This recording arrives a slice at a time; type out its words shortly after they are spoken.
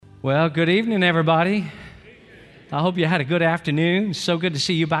Well, good evening, everybody. I hope you had a good afternoon. So good to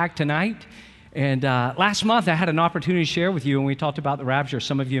see you back tonight. And last month, I had an opportunity to share with you when we talked about the rapture.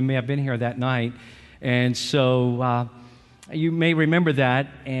 Some of you may have been here that night. And so you may remember that.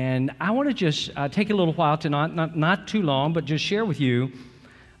 And I want to just take a little while to not too long, but just share with you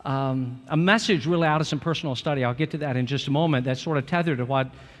a message really out of some personal study. I'll get to that in just a moment. That's sort of tethered to what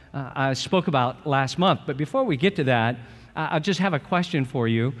I spoke about last month. But before we get to that, I just have a question for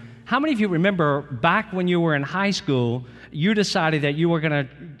you. How many of you remember back when you were in high school, you decided that you were going to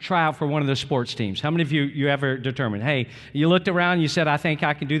try out for one of the sports teams? How many of you ever determined, hey, you looked around, you said, I think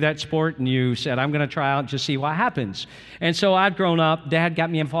I can do that sport, and you said, I'm going to try out and just see what happens. And so I'd grown up. Dad got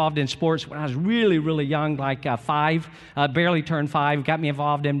me involved in sports when I was really, really young, like barely turned 5, got me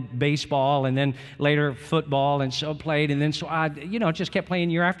involved in baseball and then later football, and so played. And then so I, just kept playing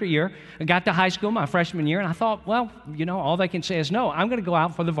year after year. I got to high school my freshman year, and I thought, well, all they can say is no, I'm going to go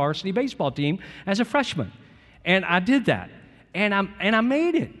out for the varsity baseball team as a freshman. And I did that, and I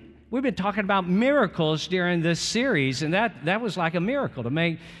made it. We've been talking about miracles during this series, and that was like a miracle to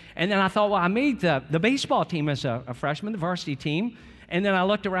make. And then I thought, well, I made the baseball team as a freshman, the varsity team. And then I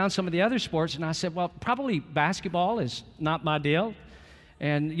looked around some of the other sports, and I said, well, probably basketball is not my deal.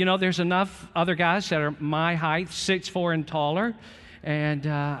 And, there's enough other guys that are my height, 6'4" and taller. And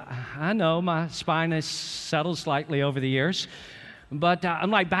I know my spine has settled slightly over the years. But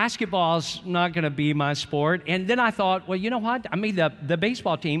I'm like, basketball's not going to be my sport. And then I thought, well, you know what? I made the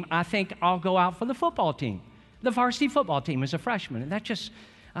baseball team. I think I'll go out for the football team, the varsity football team as a freshman. And that just,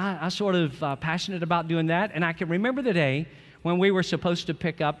 I sort of passionate about doing that. And I can remember the day when we were supposed to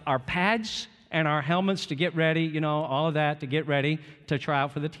pick up our pads and our helmets to get ready, all of that to get ready to try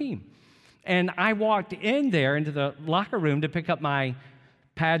out for the team. And I walked in there into the locker room to pick up my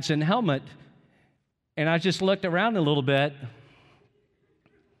pads and helmet. And I just looked around a little bit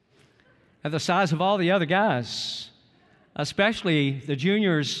at the size of all the other guys, especially the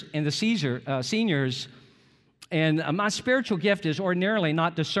juniors and the seniors. And my spiritual gift is ordinarily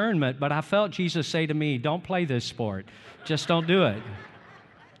not discernment, but I felt Jesus say to me, don't play this sport. Just don't do it.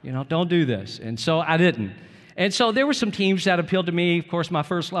 Don't do this. And so I didn't. And so there were some teams that appealed to me. Of course, my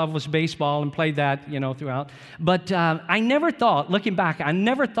first love was baseball and played that, throughout. But I never thought, looking back,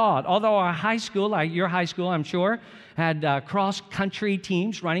 although our high school, like your high school, I'm sure, had cross-country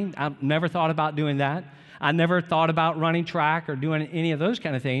teams running. I never thought about doing that. I never thought about running track or doing any of those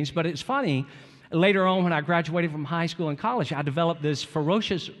kind of things. But it's funny, later on when I graduated from high school and college, I developed this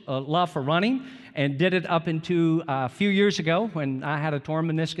ferocious love for running and did it up into a few years ago when I had a torn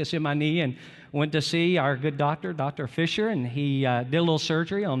meniscus in my knee and went to see our good doctor, Dr. Fisher, and he did a little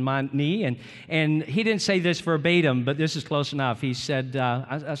surgery on my knee. And he didn't say this verbatim, but this is close enough. He said,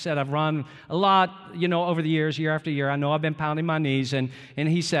 I said, I've run a lot, over the years, year after year. I know I've been pounding my knees. And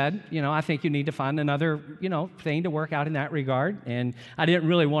he said, I think you need to find another, thing to work out in that regard. And I didn't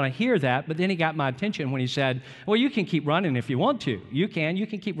really want to hear that. But then he got my attention when he said, well, you can keep running if you want to. You can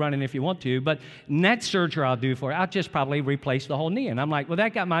keep running if you want to. But next surgery I'll do for it, I'll just probably replace the whole knee. And I'm like, well,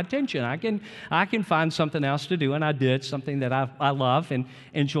 that got my attention. I can find something else to do, and I did, something that I love and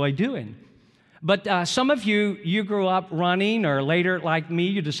enjoy doing. But some of you grew up running, or later, like me,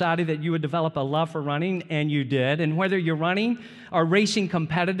 you decided that you would develop a love for running, and you did. And whether you're running or racing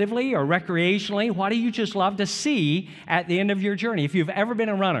competitively or recreationally, what do you just love to see at the end of your journey? If you've ever been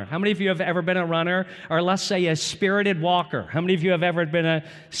a runner, how many of you have ever been a runner, or let's say a spirited walker? How many of you have ever been a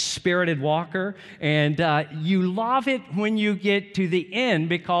spirited walker? And you love it when you get to the end,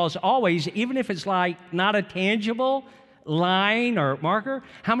 because always, even if it's like not a tangible line or marker,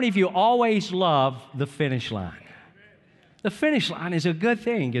 how many of you always love the finish line? The finish line is a good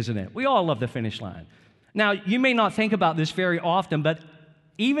thing, isn't it? We all love the finish line. Now, you may not think about this very often, but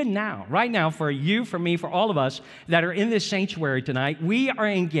even now, right now, for you, for me, for all of us that are in this sanctuary tonight, we are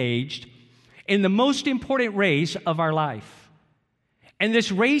engaged in the most important race of our life. And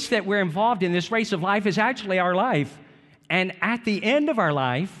this race that we're involved in, this race of life, is actually our life. And at the end of our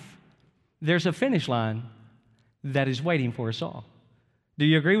life, there's a finish line that is waiting for us all. Do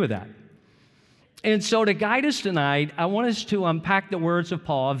you agree with that? And so to guide us tonight, I want us to unpack the words of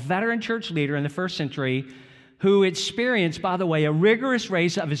Paul, a veteran church leader in the first century who experienced, by the way, a rigorous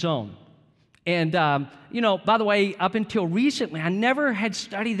race of his own. And, by the way, up until recently, I never had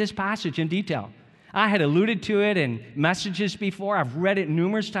studied this passage in detail. I had alluded to it in messages before. I've read it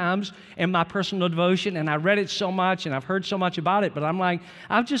numerous times in my personal devotion, and I read it so much, and I've heard so much about it, but I'm like,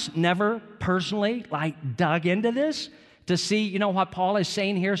 I've just never personally, dug into this to see, what Paul is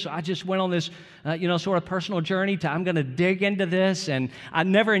saying here. So I just went on this, sort of personal journey I'm going to dig into this. And I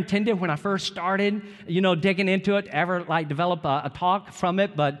never intended when I first started, digging into it, ever develop a talk from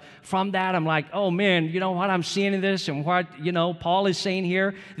it. But from that, I'm like, oh man, what I'm seeing in this and what, Paul is saying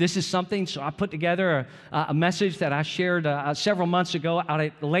here, this is something. So I put together a message that I shared several months ago out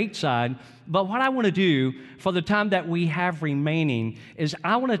at Lakeside. But what I want to do for the time that we have remaining is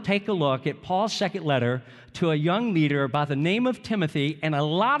I want to take a look at Paul's second letter to a young leader by the name of Timothy. And a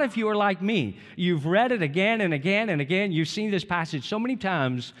lot of you are like me. You've read it again and again and again. You've seen this passage so many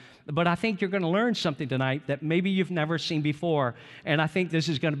times. But I think you're going to learn something tonight that maybe you've never seen before. And I think this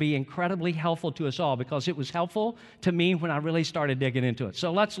is going to be incredibly helpful to us all because it was helpful to me when I really started digging into it.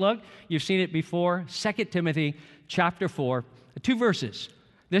 So let's look. You've seen it before. 2 Timothy chapter 4, 2 verses.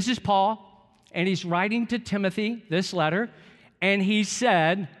 This is Paul. And he's writing to Timothy this letter, and he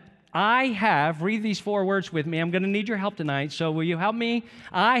said, I have, read these 4 words with me. I'm going to need your help tonight, so will you help me?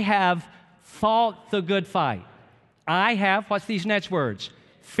 I have fought the good fight. I have, what's these next words?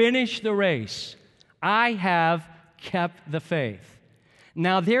 Finished the race. I have kept the faith.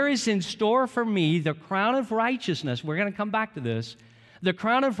 Now there is in store for me the crown of righteousness. We're going to come back to this. The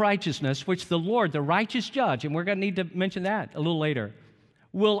crown of righteousness, which the Lord, the righteous judge, and we're going to need to mention that a little later,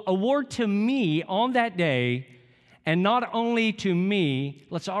 will award to me on that day, and not only to me,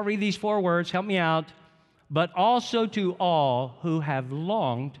 let's all read these 4 words, help me out, but also to all who have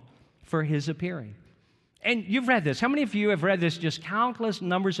longed for his appearing. And you've read this. How many of you have read this just countless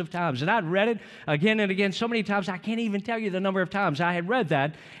numbers of times? And I've read it again and again so many times, I can't even tell you the number of times I had read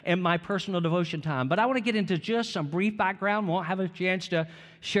that in my personal devotion time. But I want to get into just some brief background. Won't have a chance to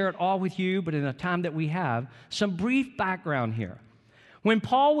share it all with you, but in the time that we have, some brief background here. When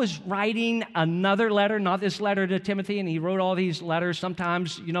Paul was writing another letter, not this letter to Timothy, and he wrote all these letters,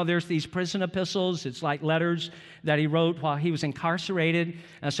 sometimes, there's these prison epistles. It's like letters that he wrote while he was incarcerated.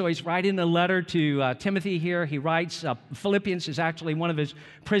 So he's writing a letter to Timothy here. He writes, Philippians is actually one of his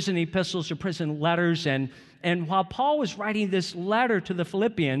prison epistles or prison letters. And while Paul was writing this letter to the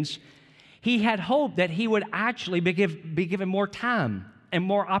Philippians, he had hoped that he would actually be given more time and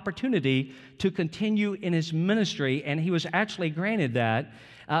more opportunity to continue in his ministry, and he was actually granted that.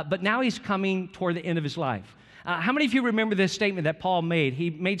 But now he's coming toward the end of his life. How many of you remember this statement that Paul made? He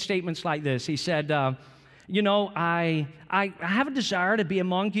made statements like this. He said, I have a desire to be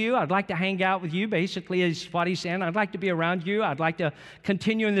among you. I'd like to hang out with you, basically is what he's saying. I'd like to be around you. I'd like to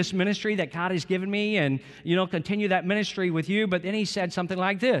continue in this ministry that God has given me and, continue that ministry with you. But then he said something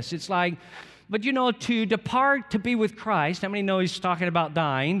like this. It's like, but to depart to be with Christ, how many know he's talking about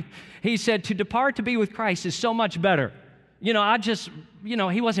dying? He said, to depart to be with Christ is so much better.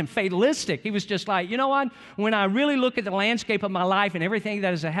 He wasn't fatalistic. He was just like, you know what? When I really look at the landscape of my life and everything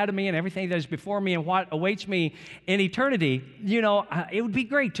that is ahead of me and everything that is before me and what awaits me in eternity, it would be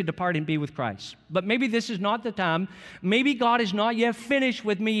great to depart and be with Christ. But maybe this is not the time. Maybe God is not yet finished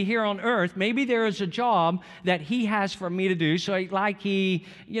with me here on earth. Maybe there is a job that he has for me to do. So he,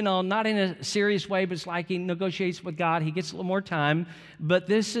 not in a serious way, but it's like he negotiates with God. He gets a little more time. But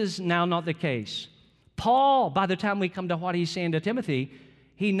this is now not the case. Paul, by the time we come to what he's saying to Timothy,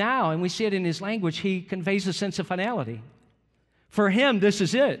 he now, and we see it in his language, he conveys a sense of finality. For him, this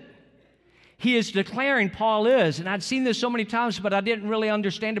is it. He is declaring, Paul is, and I'd seen this so many times, but I didn't really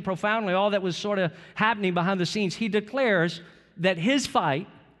understand it profoundly, all that was sort of happening behind the scenes. He declares that his fight,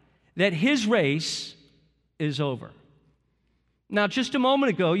 that his race is over. Now, just a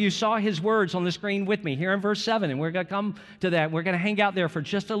moment ago, you saw his words on the screen with me here in verse 7, and we're going to come to that. We're going to hang out there for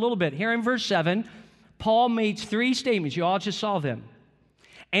just a little bit. Here in verse 7, Paul makes 3 statements. You all just saw them.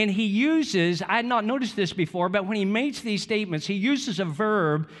 And he uses, I had not noticed this before, but when he makes these statements, he uses a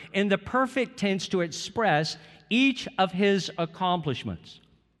verb in the perfect tense to express each of his accomplishments.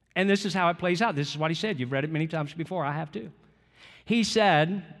 And this is how it plays out. This is what he said. You've read it many times before. I have too. He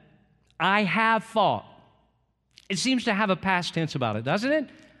said, I have fought. It seems to have a past tense about it, doesn't it?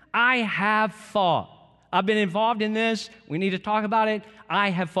 I have fought. I've been involved in this. We need to talk about it. I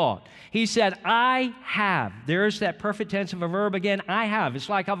have fought. He said, I have. There's that perfect tense of a verb again. I have. It's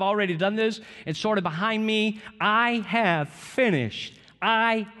like I've already done this. It's sort of behind me. I have finished.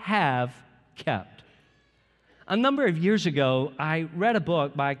 I have kept. A number of years ago, I read a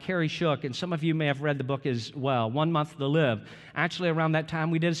book by Kerry Shook, and some of you may have read the book as well, 1 Month to Live. Actually, around that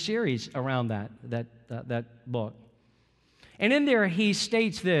time, we did a series around that book. And in there, he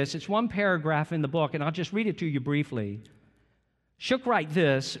states this. It's one paragraph in the book, and I'll just read it to you briefly. Shook writes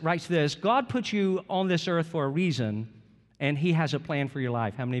this, God put you on this earth for a reason, and he has a plan for your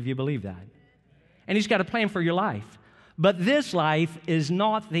life. How many of you believe that? And he's got a plan for your life. But this life is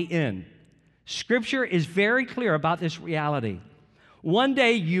not the end. Scripture is very clear about this reality. One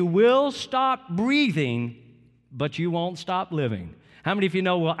day you will stop breathing, but you won't stop living. How many of you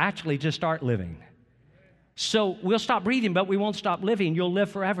know we'll actually just start living? So we'll stop breathing, but we won't stop living. You'll live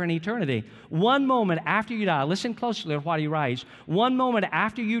forever in eternity. One moment after you die, listen closely to what he writes. One moment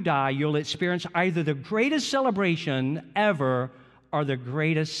after you die, you'll experience either the greatest celebration ever or the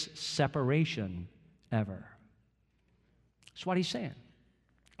greatest separation ever. That's what he's saying.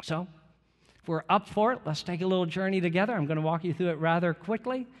 So, if we're up for it, let's take a little journey together. I'm going to walk you through it rather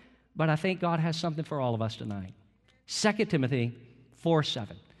quickly, but I think God has something for all of us tonight. 2 Timothy 4:7,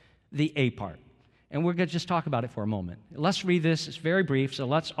 the A part. And we're going to just talk about it for a moment. Let's read this. It's very brief, so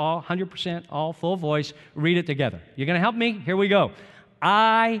let's all, 100%, all full voice, read it together. You're going to help me? Here we go.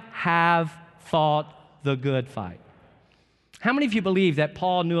 I have fought the good fight. How many of you believe that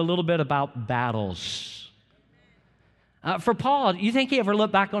Paul knew a little bit about battles? For Paul, you think he ever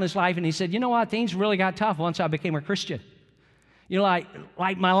looked back on his life and he said, you know what, things really got tough once I became a Christian. You know,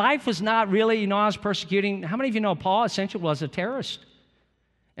 like my life was not really, I was persecuting. How many of you know Paul essentially was a terrorist?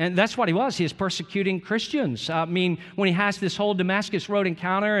 And that's what he was. He was persecuting Christians. I mean, when he has this whole Damascus Road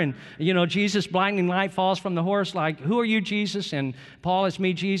encounter and, Jesus, blinding light falls from the horse, like, who are you, Jesus? And Paul, it's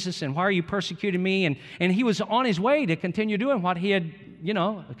me, Jesus, and why are you persecuting me? And he was on his way to continue doing what he had,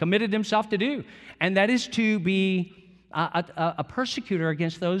 committed himself to do. And that is to be a persecutor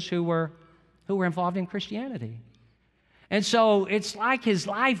against those who were involved in Christianity. And so it's like his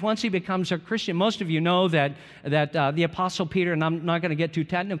life once he becomes a Christian. Most of you know that the Apostle Peter, and I'm not going to get too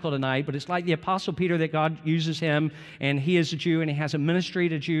technical tonight, but it's like the Apostle Peter that God uses him, and he is a Jew, and he has a ministry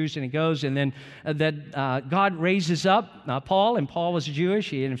to Jews, and he goes, and then God raises up Paul, and Paul was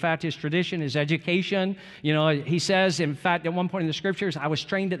Jewish. In fact, his tradition, his education, he says, in fact, at one point in the Scriptures, I was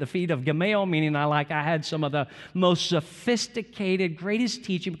trained at the feet of Gamaliel, meaning I had some of the most sophisticated, greatest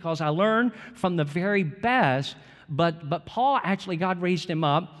teaching because I learned from the very best. But Paul, actually, God raised him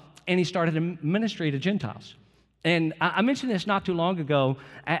up, and he started a ministry to Gentiles. And I mentioned this not too long ago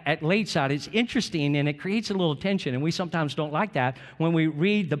at Lakeside. It's interesting, and it creates a little tension, and we sometimes don't like that when we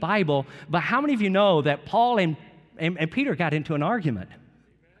read the Bible. But how many of you know that Paul and Peter got into an argument?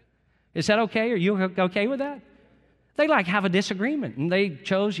 Is that okay? Are you okay with that? They have a disagreement, and they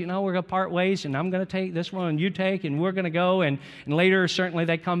chose, we're going to part ways, and I'm going to take this one, and you take, and we're going to go. And later, certainly,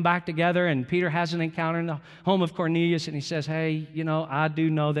 they come back together, and Peter has an encounter in the home of Cornelius, and he says, hey, I do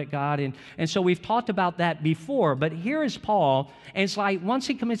know that God. And so we've talked about that before, but here is Paul, and it's like once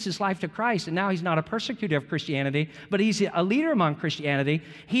he commits his life to Christ, and now he's not a persecutor of Christianity, but he's a leader among Christianity,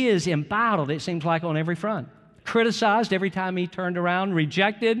 he is embattled, it seems like, on every front. Criticized every time he turned around,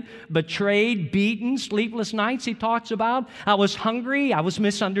 rejected, betrayed, beaten, sleepless nights he talks about. I was hungry, I was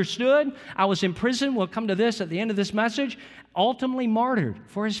misunderstood, I was in prison. We'll come to this at the end of this message. Ultimately martyred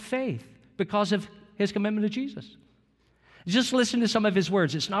for his faith because of his commitment to Jesus. Just listen to some of his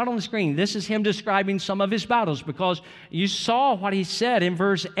words. It's not on the screen. This is him describing some of his battles because you saw what he said in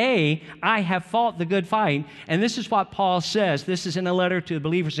verse A, I have fought the good fight. And this is what Paul says. This is in a letter to the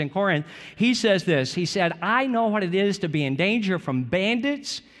believers in Corinth. He says this. He said, I know what it is to be in danger from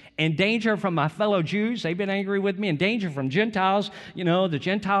bandits, in danger from my fellow Jews. They've been angry with me. In danger from Gentiles. The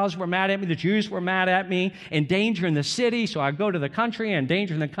Gentiles were mad at me. The Jews were mad at me. In danger in the city. So I go to the country. In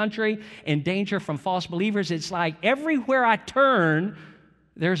danger in the country. In danger from false believers. It's like everywhere I turn,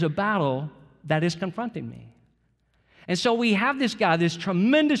 there's a battle that is confronting me. And so we have this guy, this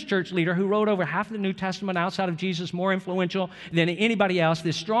tremendous church leader who wrote over half of the New Testament outside of Jesus, more influential than anybody else.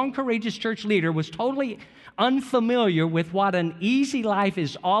 This strong, courageous church leader was totally unfamiliar with what an easy life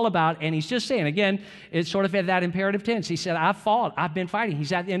is all about. And he's just saying, again, it's sort of at that imperative tense. He said, I've been fighting.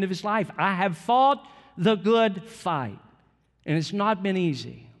 He's at the end of his life. I have fought the good fight. And it's not been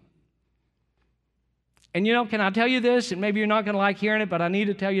easy. And can I tell you this? And maybe you're not going to like hearing it, but I need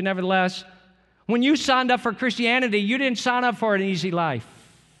to tell you nevertheless. When you signed up for Christianity, you didn't sign up for an easy life.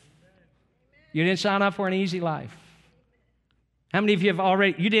 You didn't sign up for an easy life. How many of you have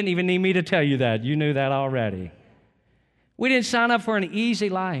already, you didn't even need me to tell you that. You knew that already. We didn't sign up for an easy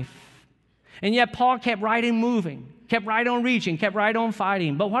life. And yet Paul kept right on moving, kept right on reaching, kept right on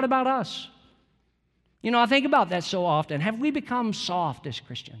fighting. But what about us? I think about that so often. Have we become soft as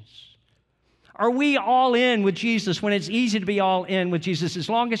Christians? Are we all in with Jesus when it's easy to be all in with Jesus? As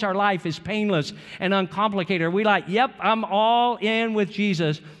long as our life is painless and uncomplicated, are we yep, I'm all in with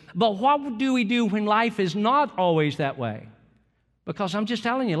Jesus. But what do we do when life is not always that way? Because I'm just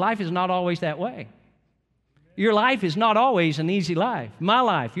telling you, life is not always that way. Your life is not always an easy life. My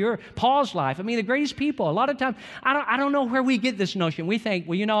life, your Paul's life. I mean, the greatest people, a lot of times, I don't know where we get this notion. We think,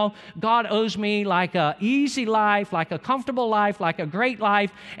 well, you know, God owes me like an easy life, like a comfortable life, like a great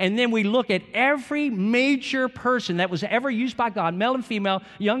life. And then we look at every major person that was ever used by God, male and female,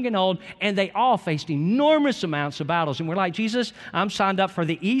 young and old, and they all faced enormous amounts of battles. And we're like, Jesus, I'm signed up for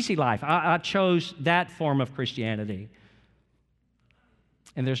the easy life. I chose that form of Christianity.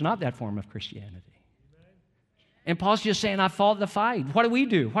 And there's not that form of Christianity. And Paul's just saying, I fought the fight. What do we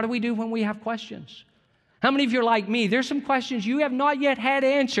do? What do we do when we have questions? How many of you are like me? There's some questions you have not yet had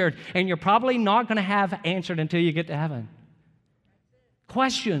answered, and you're probably not going to have answered until you get to heaven.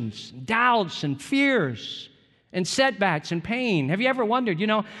 Questions, doubts, and fears, and setbacks and pain. Have you ever wondered, you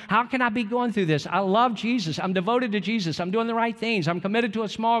know, how can I be going through this? I love Jesus. I'm devoted to Jesus. I'm doing the right things. I'm committed to a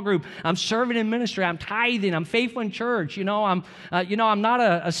small group. I'm serving in ministry. I'm tithing. I'm faithful in church. I'm not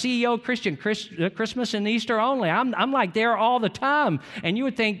a CEO Christian, Christmas and Easter only. I'm like there all the time. And you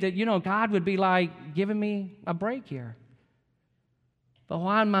would think that, you know, God would be like giving me a break here. But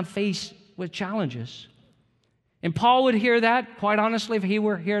why am I faced with challenges? And Paul would hear that, quite honestly, if he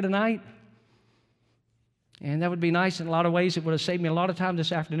were here tonight. And that would be nice in a lot of ways. It would have saved me a lot of time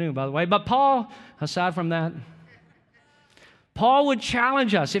this afternoon, by the way. But Paul, aside from that, Paul would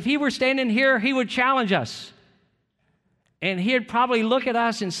challenge us. If he were standing here, he would challenge us. And he'd probably look at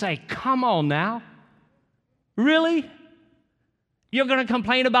us and say, come on now. Really? You're going to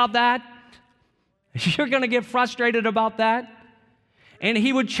complain about that? You're going to get frustrated about that? And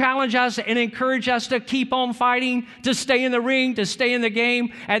he would challenge us and encourage us to keep on fighting, to stay in the ring, to stay in the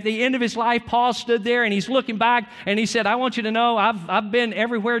game. At the end of his life, Paul stood there and he's looking back and he said, I want you to know I've been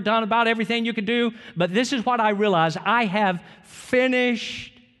everywhere, done about everything you could do, but this is what I realize. I have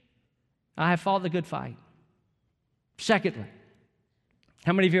finished. I have fought the good fight. Secondly,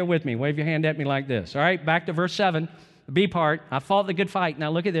 how many of you are with me? Wave your hand at me like this. All right, back to verse 7, the B part. I fought the good fight. Now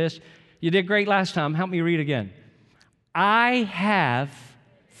look at this. You did great last time. Help me read again. I have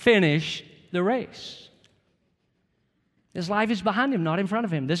finished the race. His life is behind him, not in front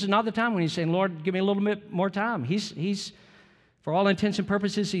of him. This is not the time when he's saying, Lord, give me a little bit more time. He's for all intents and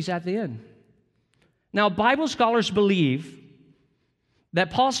purposes, he's at the end. Now, Bible scholars believe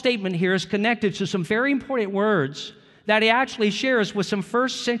that Paul's statement here is connected to some very important words that he actually shares with some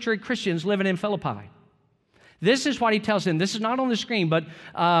first century Christians living in Philippi. This is what he tells them. This is not on the screen, but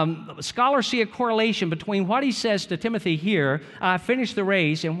scholars see a correlation between what he says to Timothy here, I finished the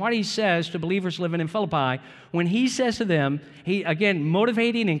race, and what he says to believers living in Philippi. When he says to them, he, again,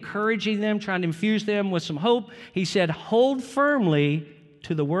 motivating, encouraging them, trying to infuse them with some hope, he said, hold firmly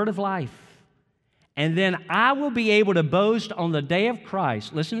to the word of life, and then I will be able to boast on the day of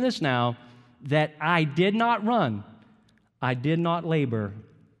Christ, listen to this now, that I did not run, I did not labor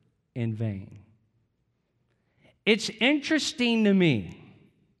in vain. It's interesting to me,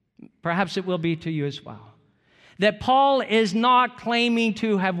 perhaps it will be to you as well, that Paul is not claiming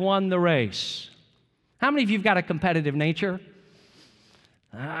to have won the race. How many of you have got a competitive nature?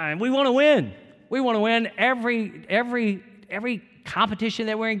 We want to win. We want to win every competition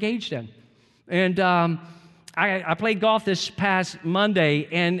that we're engaged in. And I played golf this past Monday,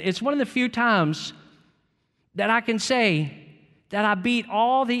 and it's one of the few times that I can say that I beat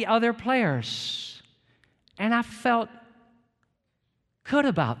all the other players. And I felt good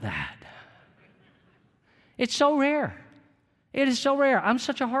about that. It's so rare. It is so rare. I'm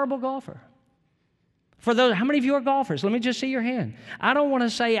such a horrible golfer. For those, how many of you are golfers? Let me just see your hand. I don't want to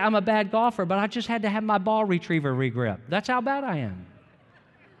say I'm a bad golfer, but I just had to have my ball retriever regrip. That's how bad I am.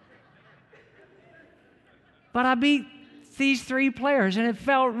 But I beat these three players, and it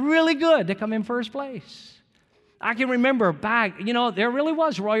felt really good to come in first place. I can remember back, there really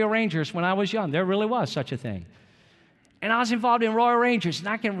was Royal Rangers when I was young. There really was such a thing. And I was involved in Royal Rangers, and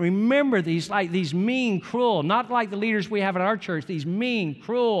I can remember these mean, cruel, not like the leaders we have in our church, these mean,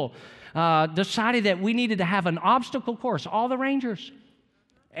 cruel, decided that we needed to have an obstacle course, all the Rangers.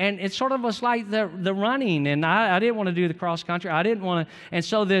 And it sort of was like the running, and I didn't want to do the cross country. I didn't want to, and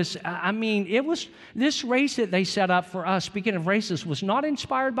so it was this race that they set up for us, speaking of races, was not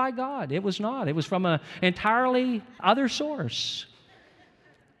inspired by God. It was not. It was from an entirely other source.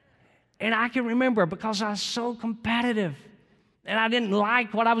 And I can remember, because I was so competitive, and I didn't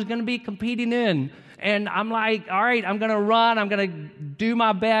like what I was going to be competing in. And I'm like, all right, I'm going to run. I'm going to do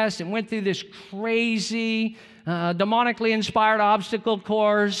my best, and went through this crazy, demonically inspired obstacle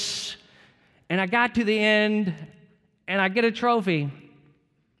course. And I got to the end, and I get a trophy.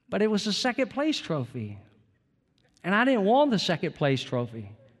 But it was a second place trophy. And I didn't want the second place trophy.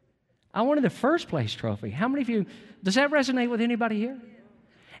 I wanted the first place trophy. How many of you, does that resonate with anybody here?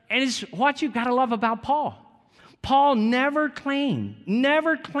 And it's what you've got to love about Paul. Paul never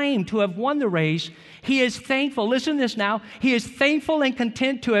claimed to have won the race. He is thankful. Listen to this now. He is thankful and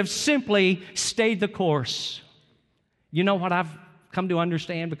content to have simply stayed the course. You know what I've come to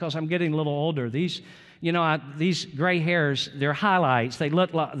understand because I'm getting a little older? These gray hairs, they're highlights. They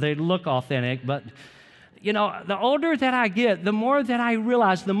look authentic, but the older that I get, the more that I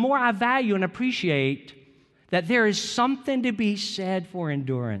realize, the more I value and appreciate that there is something to be said for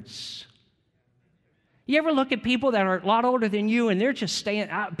endurance. You ever look at people that are a lot older than you and they're just staying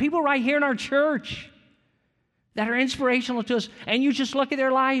out? People right here in our church that are inspirational to us, and you just look at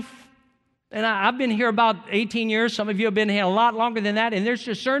their life. And I've been here about 18 years. Some of you have been here a lot longer than that. And there's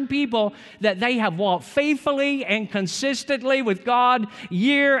just certain people that they have walked faithfully and consistently with God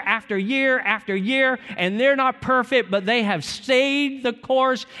year after year after year. And they're not perfect, but they have stayed the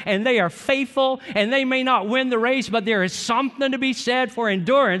course and they are faithful. And they may not win the race, but there is something to be said for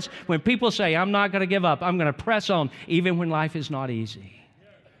endurance when people say, I'm not going to give up. I'm going to press on even when life is not easy.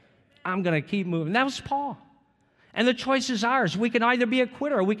 I'm going to keep moving. That was Paul. And the choice is ours. We can either be a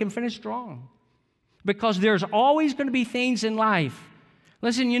quitter or we can finish strong. Because there's always going to be things in life.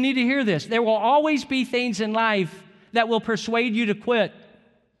 Listen, you need to hear this. There will always be things in life that will persuade you to quit.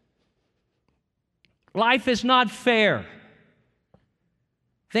 Life is not fair.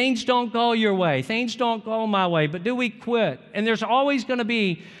 Things don't go your way. Things don't go my way. But do we quit? And there's always going to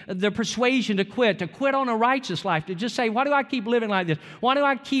be the persuasion to quit on a righteous life, to just say, why do I keep living like this? Why do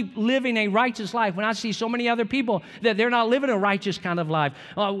I keep living a righteous life when I see so many other people that they're not living a righteous kind of life?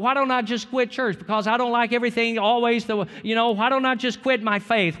 Why don't I just quit church? Because I don't like everything always. Why don't I just quit my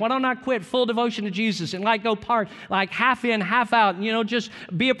faith? Why don't I quit full devotion to Jesus and go part, like half in, half out, just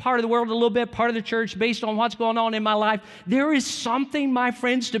be a part of the world a little bit, part of the church based on what's going on in my life? There is something, my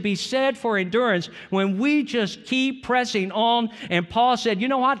friends, to be said for endurance when we just keep pressing on. And Paul said, you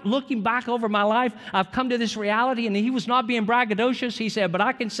know what? Looking back over my life, I've come to this reality, and he was not being braggadocious. He said, but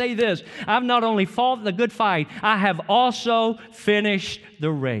I can say this, I've not only fought the good fight, I have also finished the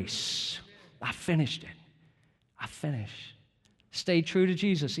race. I finished it. I finished. Stayed true to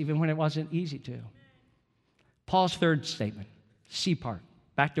Jesus even when it wasn't easy to. Paul's third statement, C part,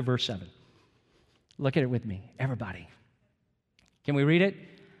 back to verse 7. Look at it with me, everybody. Can we read it?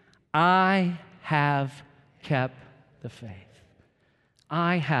 I have kept the faith.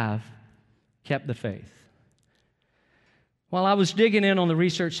 I have kept the faith. While I was digging in on the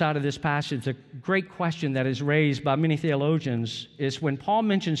research side of this passage, a great question that is raised by many theologians is when Paul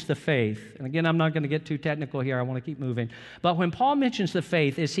mentions the faith, and again, I'm not going to get too technical here, I want to keep moving, but when Paul mentions the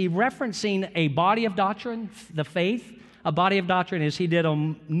faith, is he referencing a body of doctrine, the faith, a body of doctrine as he did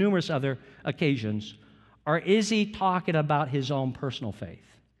on numerous other occasions, or is he talking about his own personal faith?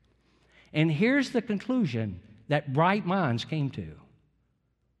 And here's the conclusion that bright minds came to.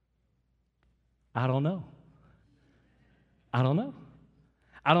 I don't know. I don't know.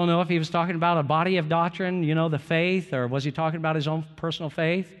 I don't know if he was talking about a body of doctrine, the faith, or was he talking about his own personal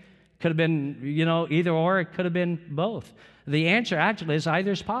faith? Could have been, either or. It could have been both. The answer actually is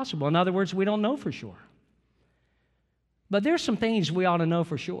either is possible. In other words, we don't know for sure. But there's some things we ought to know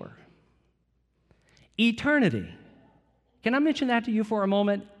for sure. Eternity. Can I mention that to you for a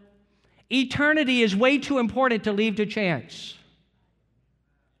moment? Eternity is way too important to leave to chance.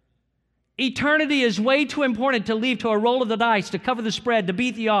 Eternity is way too important to leave to a roll of the dice, to cover the spread, to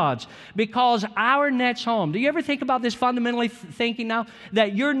beat the odds, because our next home, do you ever think about this fundamentally thinking now,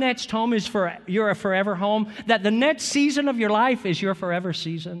 that your next home is your forever home, that the next season of your life is your forever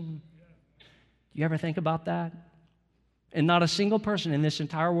season? Do you ever think about that? And not a single person in this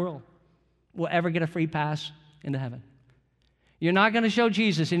entire world will ever get a free pass into heaven. You're not going to show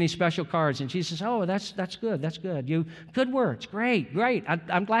Jesus any special cards. And Jesus says, oh, that's good, that's good. Good words, great.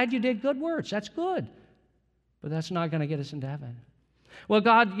 I'm glad you did good words, that's good. But that's not going to get us into heaven. Well,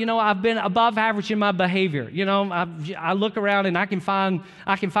 God, I've been above average in my behavior. I look around and I can find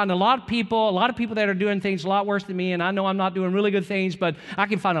a lot of people that are doing things a lot worse than me, and I know I'm not doing really good things, but I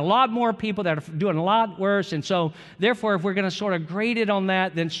can find a lot more people that are doing a lot worse. And so, therefore, if we're going to sort of grade it on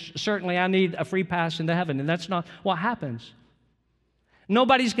that, then certainly I need a free pass into heaven. And that's not what happens.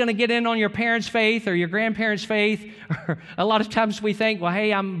 Nobody's going to get in on your parents' faith or your grandparents' faith. A lot of times we think, well,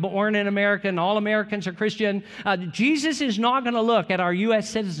 hey, I'm born in America and all Americans are Christian. Jesus is not going to look at our U.S.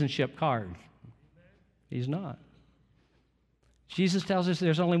 citizenship card. He's not. Jesus tells us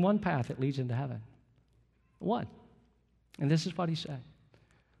there's only one path that leads into heaven. One. And this is what he said.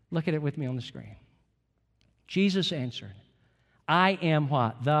 Look at it with me on the screen. Jesus answered, I am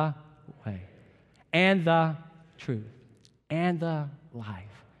what? The way and the truth and the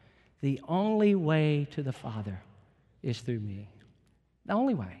life. The only way to the Father is through me. The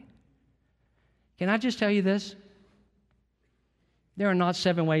only way. Can I just tell you this? There are not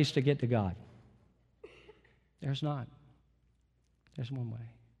 7 ways to get to God. There's not. There's one way.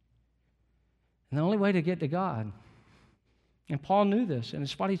 And the only way to get to God, and Paul knew this, and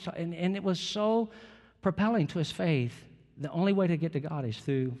it's what he taught, and it was so propelling to his faith. The only way to get to God is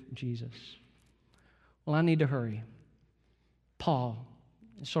through Jesus. Well, I need to hurry. Paul,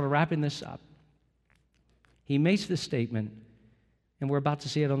 sort of wrapping this up, he makes this statement, and we're about to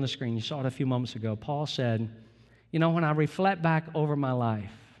see it on the screen. You saw it a few moments ago. Paul said, you know, when I reflect back over my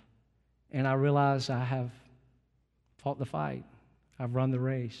life and I realize I have fought the fight, I've run the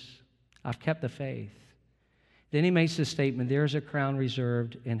race, I've kept the faith, then he makes this statement, there is a crown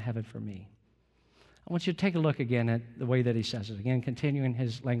reserved in heaven for me. I want you to take a look again at the way that he says it. Again, continuing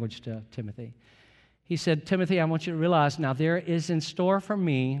his language to Timothy. He said, Timothy, I want you to realize now there is in store for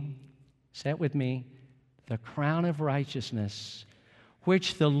me, say it with me, the crown of righteousness,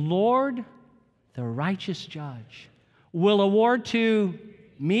 which the Lord, the righteous judge, will award to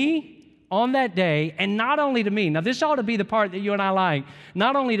me on that day, and not only to me. Now, this ought to be the part that you and I like.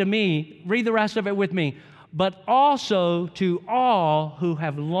 Not only to me, read the rest of it with me, but also to all who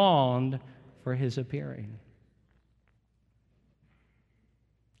have longed for his appearing.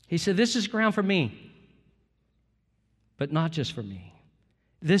 He said, this is ground for me, but not just for me.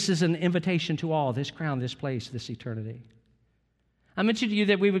 This is an invitation to all, this crown, this place, this eternity. I mentioned to you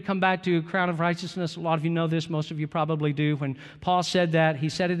that we would come back to crown of righteousness. A lot of you know this, most of you probably do. When Paul said that, he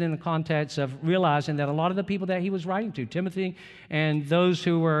said it in the context of realizing that a lot of the people that he was writing to, Timothy and those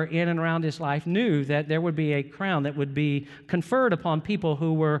who were in and around his life, knew that there would be a crown that would be conferred upon people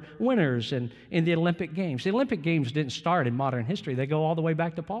who were winners in the Olympic Games. The Olympic Games didn't start in modern history. They go all the way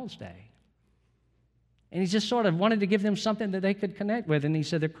back to Paul's day. And he just sort of wanted to give them something that they could connect with. And he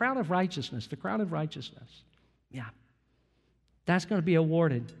said, the crown of righteousness, the crown of righteousness. Yeah. That's going to be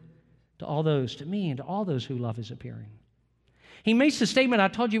awarded to all those, to me and to all those who love his appearing. He makes the statement, I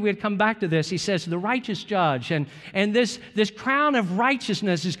told you we'd come back to this. He says, the righteous judge, and this crown of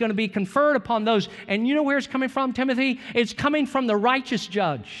righteousness is going to be conferred upon those. And you know where it's coming from, Timothy? It's coming from the righteous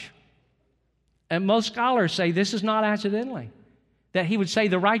judge. And most scholars say this is not accidentally, that he would say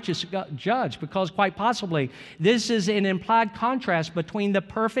the righteous judge, because quite possibly this is an implied contrast between the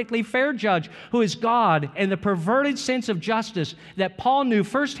perfectly fair judge, who is God, and the perverted sense of justice that Paul knew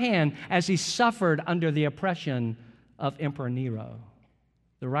firsthand as he suffered under the oppression of Emperor Nero,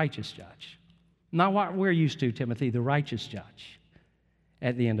 the righteous judge. Not what we're used to, Timothy, the righteous judge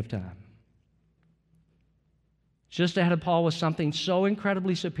at the end of time. Just ahead of Paul was something so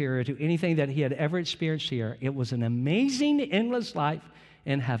incredibly superior to anything that he had ever experienced here. It was an amazing, endless life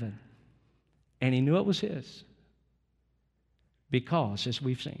in heaven. And he knew it was his. Because, as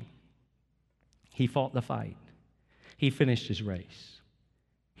we've seen, he fought the fight. He finished his race.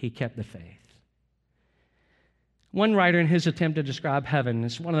 He kept the faith. One writer, in his attempt to describe heaven,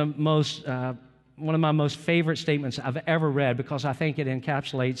 it's one of my most favorite statements I've ever read, because I think it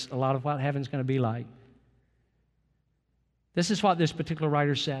encapsulates a lot of what heaven's going to be like. This is what this particular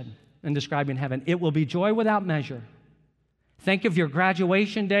writer said in describing heaven. It will be joy without measure. Think of your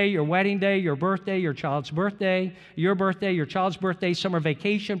graduation day, your wedding day, your birthday, your child's birthday, your child's birthday, summer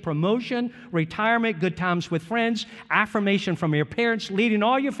vacation, promotion, retirement, good times with friends, affirmation from your parents, leading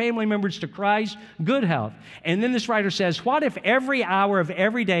all your family members to Christ, good health. And then this writer says, what if every hour of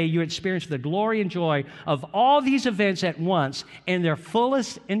every day you experience the glory and joy of all these events at once in their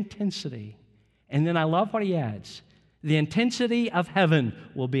fullest intensity? And then I love what he adds. The intensity of heaven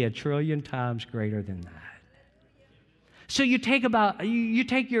will be 1,000,000,000 times greater than that. So you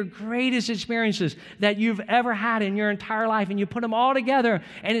take your greatest experiences that you've ever had in your entire life, and you put them all together,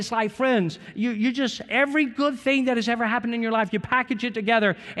 and it's like, friends, you just, every good thing that has ever happened in your life, you package it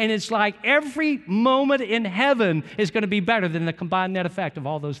together, and it's like every moment in heaven is going to be better than the combined net effect of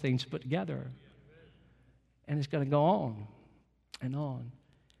all those things put together. And it's going to go on and on.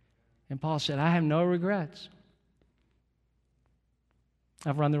 And Paul said, I have no regrets.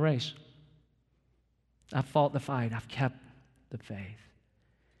 I've run the race. I've fought the fight. I've kept the faith.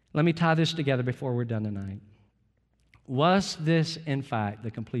 Let me tie this together before we're done tonight. Was this, in fact, the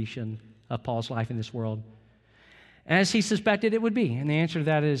completion of Paul's life in this world? As he suspected it would be. And the answer to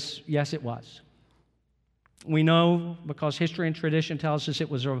that is, yes, it was. We know, because history and tradition tells us, it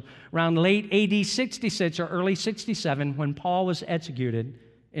was around late AD 66 or early 67 when Paul was executed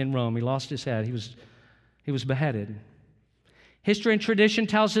in Rome. He lost his head. He was beheaded. History and tradition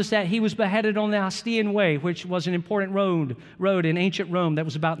tells us that he was beheaded on the Ostian Way, which was an important road in ancient Rome that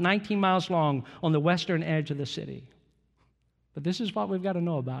was about 19 miles long on the western edge of the city. But this is what we've got to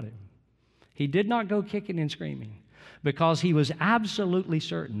know about him. He did not go kicking and screaming, because he was absolutely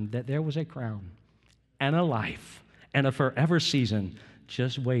certain that there was a crown and a life and a forever season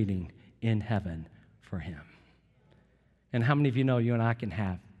just waiting in heaven for him. And how many of you know you and I can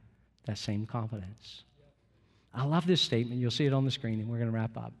have that same confidence? I love this statement. You'll see it on the screen, and we're going to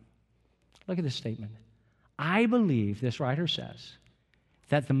wrap up. Look at this statement. I believe, this writer says,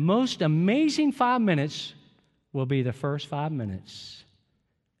 that the most amazing 5 minutes will be the first 5 minutes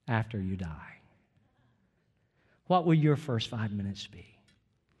after you die. What will your first 5 minutes be?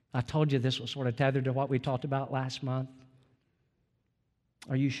 I told you this was sort of tethered to what we talked about last month.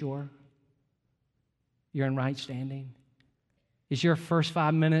 Are you sure you're in right standing? Is your first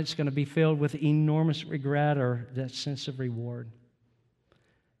 5 minutes going to be filled with enormous regret or that sense of reward?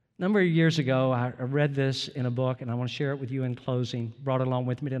 A number of years ago, I read this in a book, and I want to share it with you in closing. Brought it along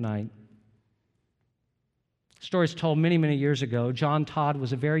with me tonight. Stories told many, many years ago. John Todd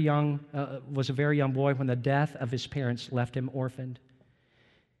was a very young boy when the death of his parents left him orphaned.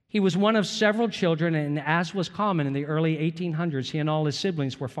 He was one of several children, and as was common in the early 1800s, he and all his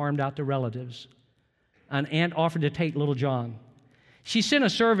siblings were farmed out to relatives. An aunt offered to take little John. She sent a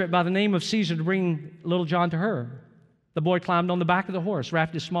servant by the name of Caesar to bring little John to her. The boy climbed on the back of the horse,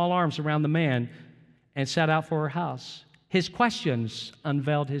 wrapped his small arms around the man, and set out for her house. His questions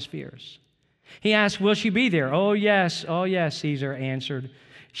unveiled his fears. He asked, "Will she be there?" Oh, yes, Caesar answered.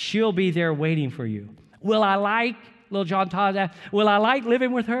 "She'll be there waiting for you." Will I like, little John Todd asked, will I like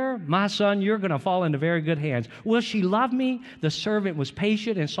living with her? My son, you're going to fall into very good hands. Will she love me? The servant was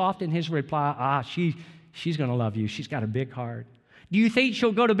patient and soft in his reply. She's going to love you. She's got a big heart. Do you think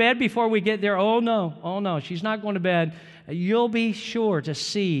she'll go to bed before we get there? Oh, no, she's not going to bed. You'll be sure to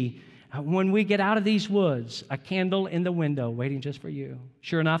see when we get out of these woods, a candle in the window waiting just for you.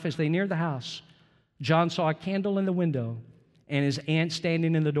 Sure enough, as they neared the house, John saw a candle in the window and his aunt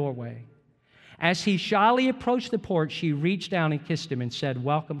standing in the doorway. As he shyly approached the porch, she reached down and kissed him and said,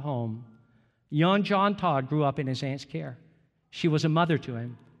 "Welcome home." Young John Todd grew up in his aunt's care. She was a mother to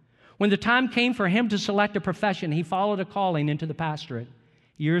him. When the time came for him to select a profession, he followed a calling into the pastorate.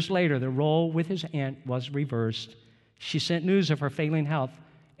 Years later, the role with his aunt was reversed. She sent news of her failing health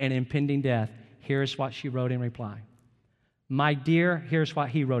and impending death. Here's what she wrote in reply. Here's what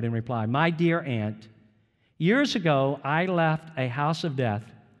he wrote in reply. "My dear aunt, years ago I left a house of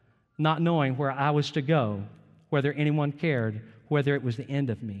death, not knowing where I was to go, whether anyone cared, whether it was the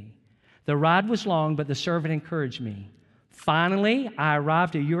end of me. The ride was long, but the servant encouraged me. Finally, I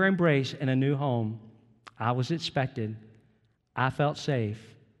arrived at your embrace in a new home. I was expected. I felt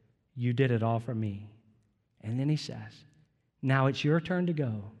safe. You did it all for me." And then he says, "Now it's your turn to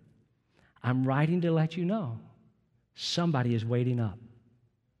go. I'm writing to let you know somebody is waiting up.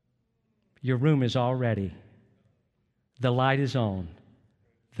 Your room is all ready. The light is on.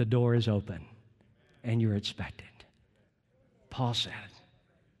 The door is open. And you're expected." Paul said,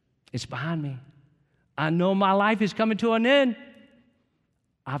 "It's behind me. I know my life is coming to an end.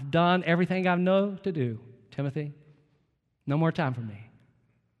 I've done everything I know to do. Timothy, no more time for me.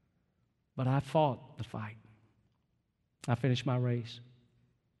 But I fought the fight. I finished my race.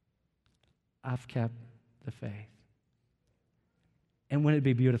 I've kept the faith." And wouldn't it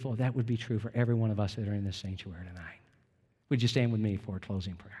be beautiful if that would be true for every one of us that are in this sanctuary tonight? Would you stand with me for a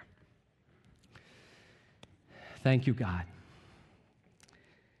closing prayer? Thank you, God.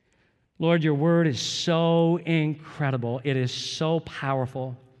 Lord, your word is so incredible. It is so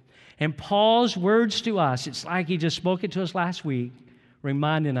powerful. And Paul's words to us, it's like he just spoke it to us last week,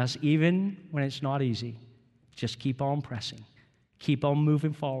 reminding us, even when it's not easy, just keep on pressing. Keep on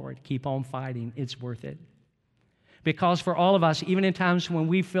moving forward. Keep on fighting. It's worth it. Because for all of us, even in times when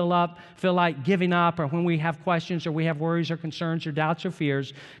we feel like giving up, or when we have questions, or we have worries or concerns or doubts or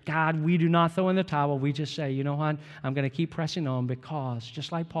fears, God, we do not throw in the towel. We just say, you know what? I'm going to keep pressing on, because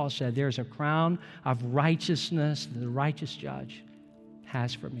just like Paul said, there's a crown of righteousness that the righteous judge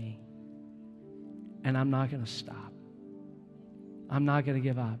has for me. And I'm not going to stop. I'm not going to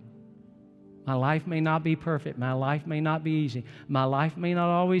give up. My life may not be perfect. My life may not be easy. My life may not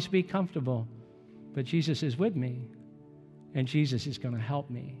always be comfortable. But Jesus is with me, and Jesus is going to help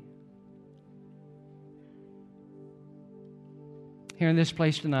me. Here in this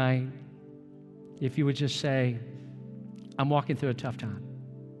place tonight, if you would just say, I'm walking through a tough time.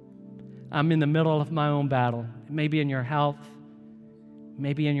 I'm in the middle of my own battle. It may be in your health, it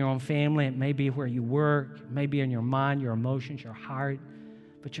may be in your own family, it may be where you work, it may be in your mind, your emotions, your heart,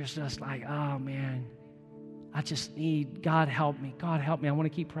 but you're just like, oh man, I just need, God help me. God help me. I want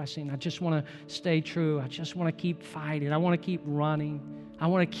to keep pressing. I just want to stay true. I just want to keep fighting. I want to keep running. I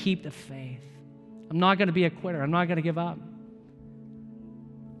want to keep the faith. I'm not going to be a quitter. I'm not going to give up.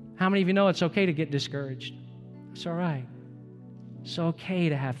 How many of you know it's okay to get discouraged? It's all right. It's okay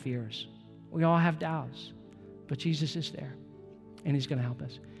to have fears. We all have doubts. But Jesus is there, and He's going to help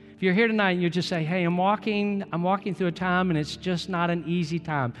us. If you're here tonight and you just say, hey, I'm walking through a time, and it's just not an easy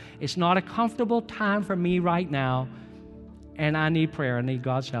time. It's not a comfortable time for me right now, and I need prayer. I need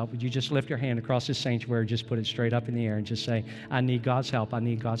God's help. Would you just lift your hand across this sanctuary, just put it straight up in the air, and just say, I need God's help. I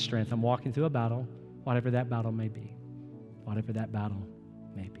need God's strength. I'm walking through a battle, whatever that battle may be. Whatever that battle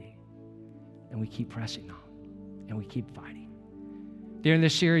may be. And we keep pressing on, and we keep fighting. During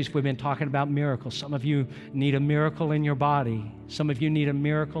this series, we've been talking about miracles. Some of you need a miracle in your body. Some of you need a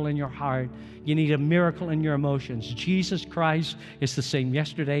miracle in your heart. You need a miracle in your emotions. Jesus Christ is the same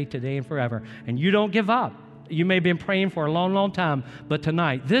yesterday, today, and forever. And you don't give up. You may have been praying for a long, long time, but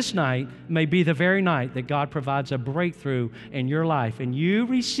tonight, this night, may be the very night that God provides a breakthrough in your life, and you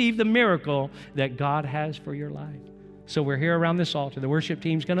receive the miracle that God has for your life. So we're here around this altar. The worship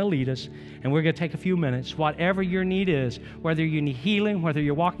team's going to lead us, and we're going to take a few minutes. Whatever your need is, whether you need healing, whether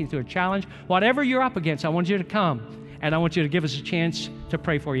you're walking through a challenge, whatever you're up against, I want you to come, and I want you to give us a chance to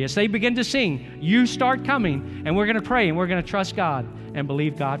pray for you. As they begin to sing, you start coming, and we're going to pray, and we're going to trust God and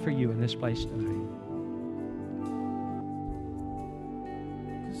believe God for you in this place tonight.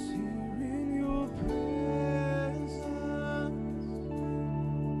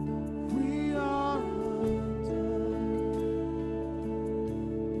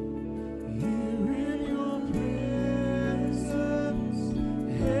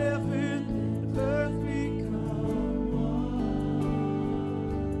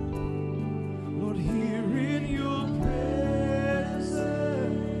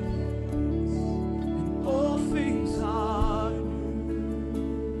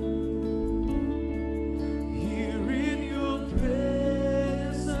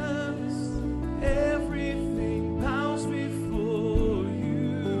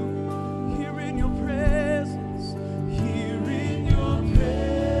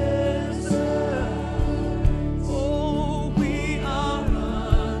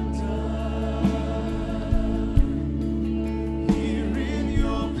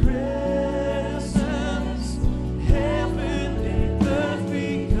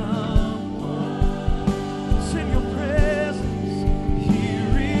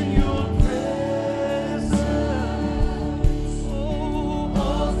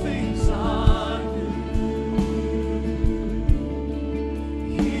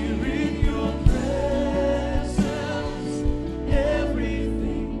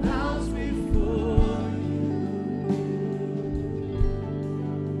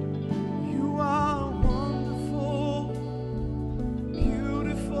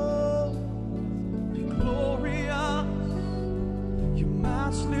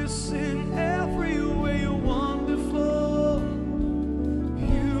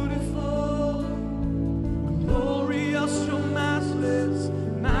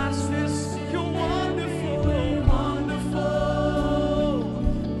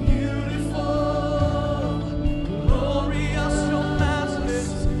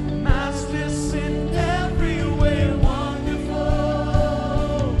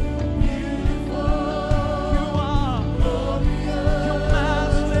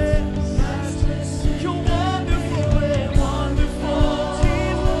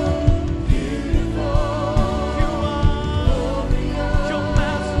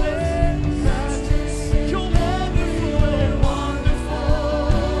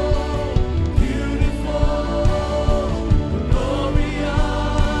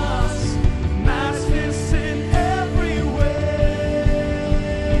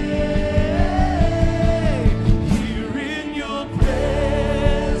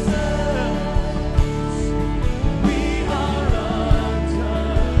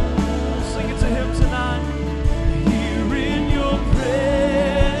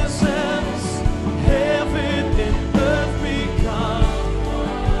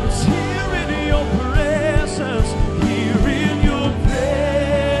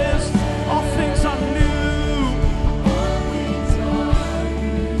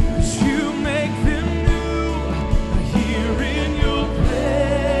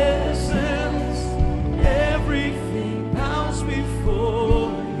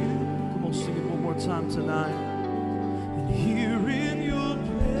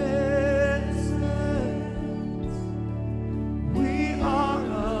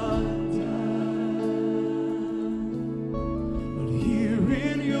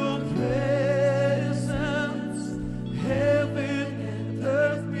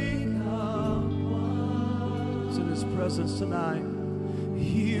 presence tonight.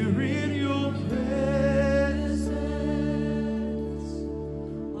 Here in your presence,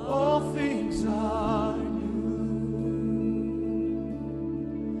 all things are new.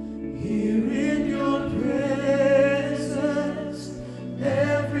 Here in your presence,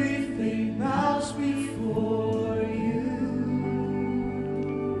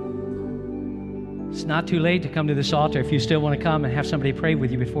 not too late to come to this altar if you still want to come and have somebody pray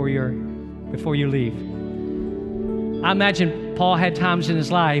with you before you leave. I imagine Paul had times in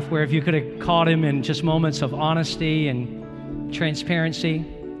his life where if you could have caught him in just moments of honesty and transparency,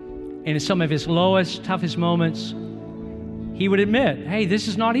 and in some of his lowest, toughest moments, he would admit, hey, this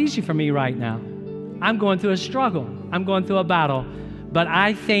is not easy for me right now. I'm going through a struggle. I'm going through a battle. But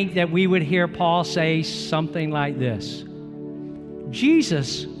I think that we would hear Paul say something like this: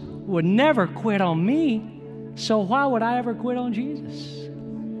 Jesus would never quit on me, so why would I ever quit on Jesus?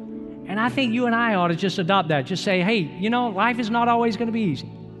 And I think you and I ought to just adopt that. Just say, hey, life is not always going to be easy,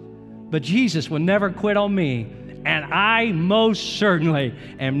 but Jesus will never quit on me, and I most certainly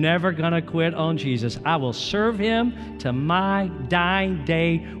am never going to quit on Jesus. I will serve him to my dying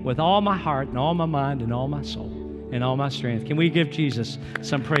day with all my heart and all my mind and all my soul and all my strength. Can we give Jesus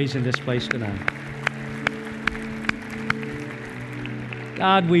some praise in this place tonight?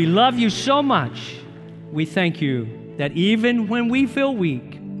 God, we love you so much. We thank you that even when we feel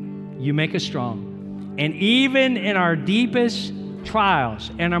weak, you make us strong. And even in our deepest trials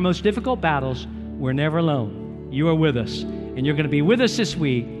and our most difficult battles, we're never alone. You are with us, and you're going to be with us this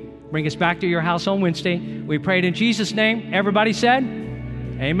week. Bring us back to your house on Wednesday. We prayed in Jesus' name. Everybody said,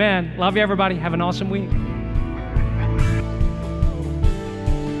 amen. Love you, everybody. Have an awesome week.